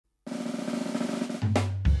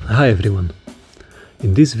Hi everyone!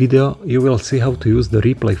 In this video you will see how to use the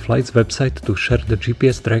replay.flights website to share the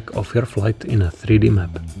GPS track of your flight in a 3D map.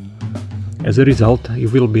 As a result, you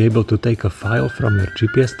will be able to take a file from your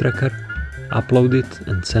GPS tracker, upload it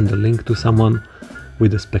and send a link to someone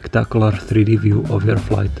with a spectacular 3D view of your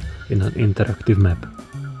flight in an interactive map.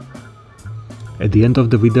 At the end of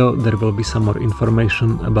the video there will be some more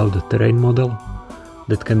information about the terrain model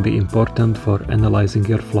that can be important for analyzing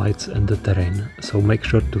your flights and the terrain, so make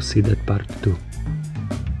sure to see that part too.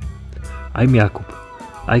 I'm Jakub.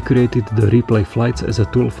 I created the replay.flights as a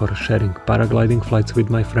tool for sharing paragliding flights with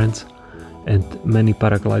my friends, and many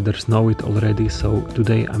paragliders know it already, so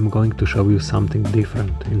today I'm going to show you something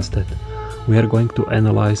different instead. We are going to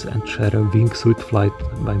analyze and share a wingsuit flight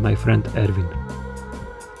by my friend Erwin.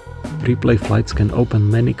 Replay.flights can open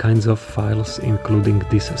many kinds of files, including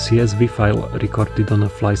this CSV file recorded on a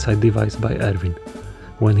flyside device by Erwin,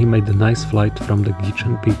 when he made a nice flight from the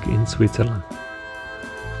Gichen Peak in Switzerland.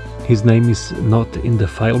 His name is not in the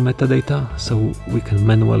file metadata, so we can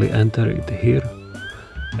manually enter it here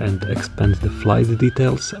and expand the flight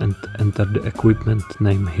details and enter the equipment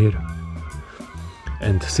name here.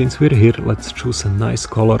 And since we're here, let's choose a nice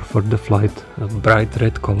color for the flight, a bright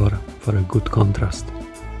red color for a good contrast.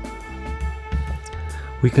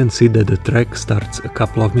 We can see that the track starts a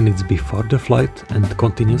couple of minutes before the flight and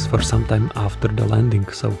continues for some time after the landing,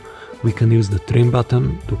 so we can use the trim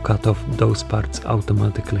button to cut off those parts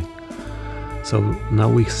automatically. So now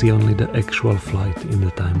we see only the actual flight in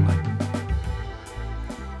the timeline.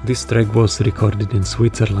 This track was recorded in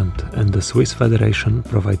Switzerland, and the Swiss Federation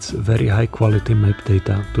provides very high quality map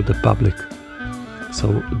data to the public.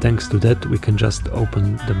 So thanks to that we can just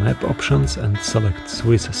open the map options and select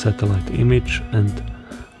Swiss satellite image, and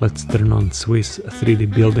let's turn on Swiss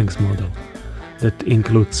 3D buildings model. That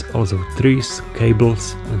includes also trees,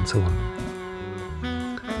 cables and so on.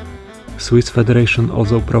 Swiss Federation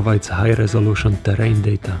also provides high-resolution terrain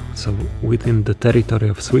data, so within the territory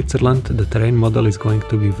of Switzerland the terrain model is going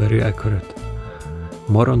to be very accurate.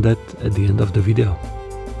 More on that at the end of the video.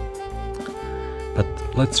 But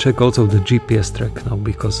let's check also the GPS track now,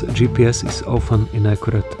 because GPS is often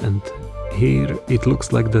inaccurate, and here it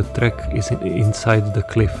looks like the track is inside the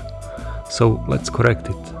cliff, so let's correct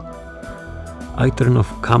it. I turn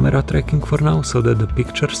off camera tracking for now, so that the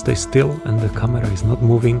picture stays still and the camera is not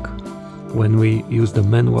moving when we use the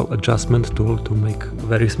manual adjustment tool to make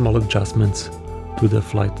very small adjustments to the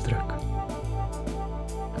flight track.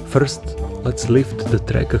 First, let's lift the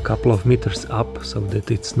track a couple of meters up so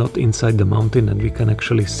that it's not inside the mountain and we can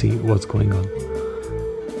actually see what's going on.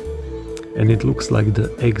 And it looks like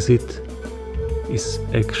the exit is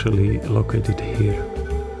actually located here.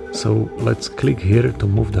 So let's click here to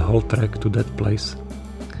move the whole track to that place,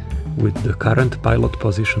 with the current pilot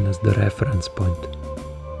position as the reference point.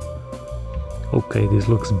 Okay, this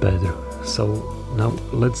looks better. So now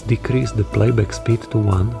let's decrease the playback speed to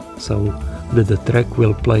 1, so that the track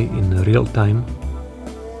will play in real time.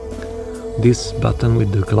 This button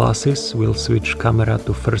with the glasses will switch camera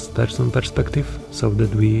to first person perspective, so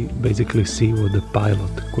that we basically see what the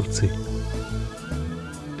pilot could see.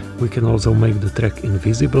 We can also make the track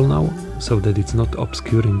invisible now, so that it's not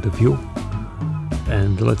obscuring the view.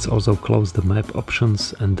 And let's also close the map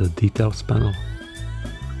options and the details panel.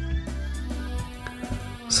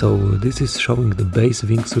 So this is showing the base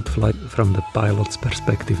wingsuit flight from the pilot's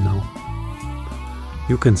perspective now.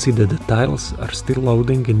 You can see that the tiles are still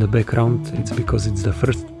loading in the background. It's because it's the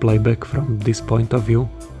first playback from this point of view.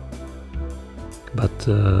 But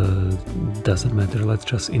doesn't matter, let's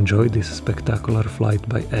just enjoy this spectacular flight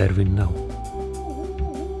by Erwin now.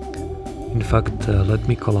 In fact, let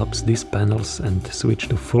me collapse these panels and switch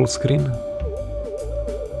to full screen.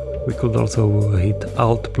 We could also hit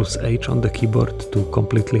Alt plus H on the keyboard to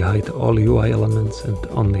completely hide all UI elements and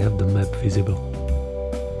only have the map visible.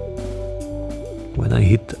 When I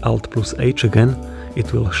hit Alt plus H again,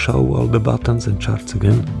 it will show all the buttons and charts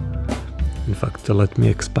again. In fact, let me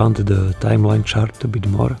expand the timeline chart a bit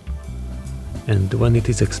more. And when it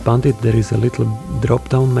is expanded, there is a little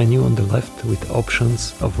drop-down menu on the left with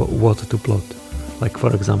options of what to plot, like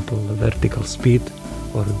for example vertical speed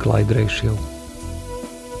or glide ratio.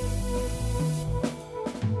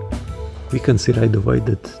 We can see right away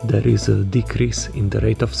that there is a decrease in the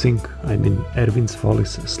rate of sync. I mean, Erwin's fall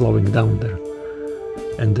is slowing down there.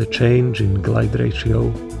 And the change in glide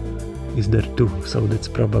ratio is there too, so that's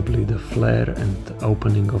probably the flare and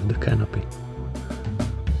opening of the canopy.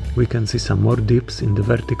 We can see some more dips in the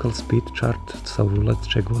vertical speed chart, so let's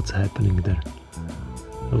check what's happening there.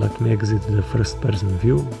 Let me exit the first person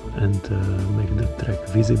view and make the track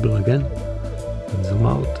visible again, and zoom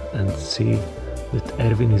out and see that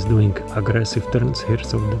Erwin is doing aggressive turns here,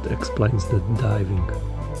 so that explains the diving.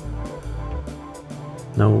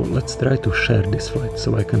 Now let's try to share this flight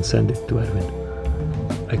so I can send it to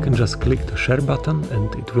Erwin. I can just click the share button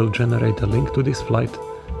and it will generate a link to this flight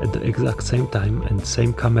at the exact same time and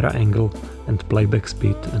same camera angle and playback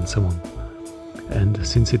speed and so on. And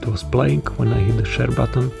since it was playing when I hit the share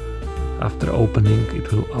button, after opening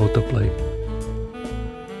it will autoplay.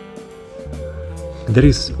 There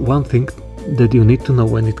is one thing that you need to know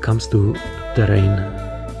when it comes to terrain.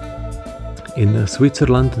 In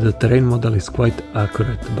Switzerland the terrain model is quite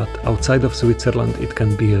accurate, but outside of Switzerland it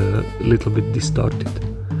can be a little bit distorted,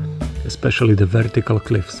 especially the vertical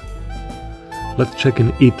cliffs. Let's check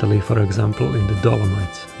in Italy, for example, in the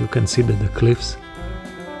Dolomites. You can see that the cliffs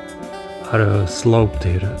are sloped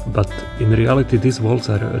here, but in reality these walls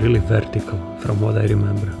are really vertical, from what I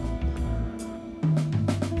remember.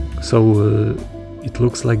 So it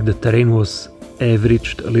looks like the terrain was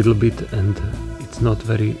averaged a little bit and it's not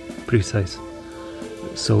very precise.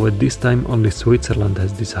 So at this time only Switzerland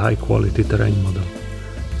has this high quality terrain model.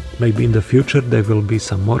 Maybe in the future there will be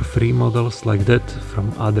some more free models like that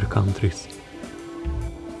from other countries.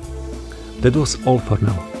 That was all for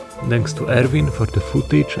now. Thanks to Erwin for the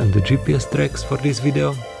footage and the GPS tracks for this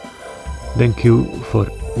video. Thank you for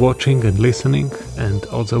watching and listening, and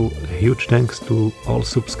also a huge thanks to all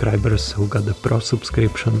subscribers who got the Pro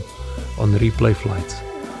subscription on Replay Flights.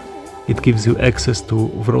 It gives you access to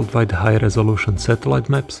worldwide high resolution satellite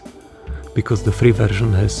maps, because the free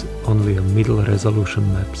version has only a middle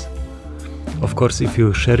resolution maps. Of course, if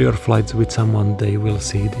you share your flights with someone, they will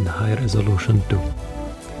see it in high resolution too.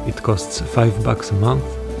 It costs $5 a month,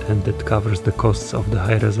 and that covers the costs of the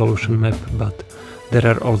high resolution map, but there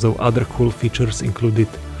are also other cool features included,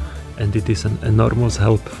 and it is an enormous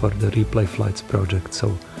help for the Replay Flights project,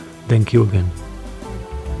 so thank you again.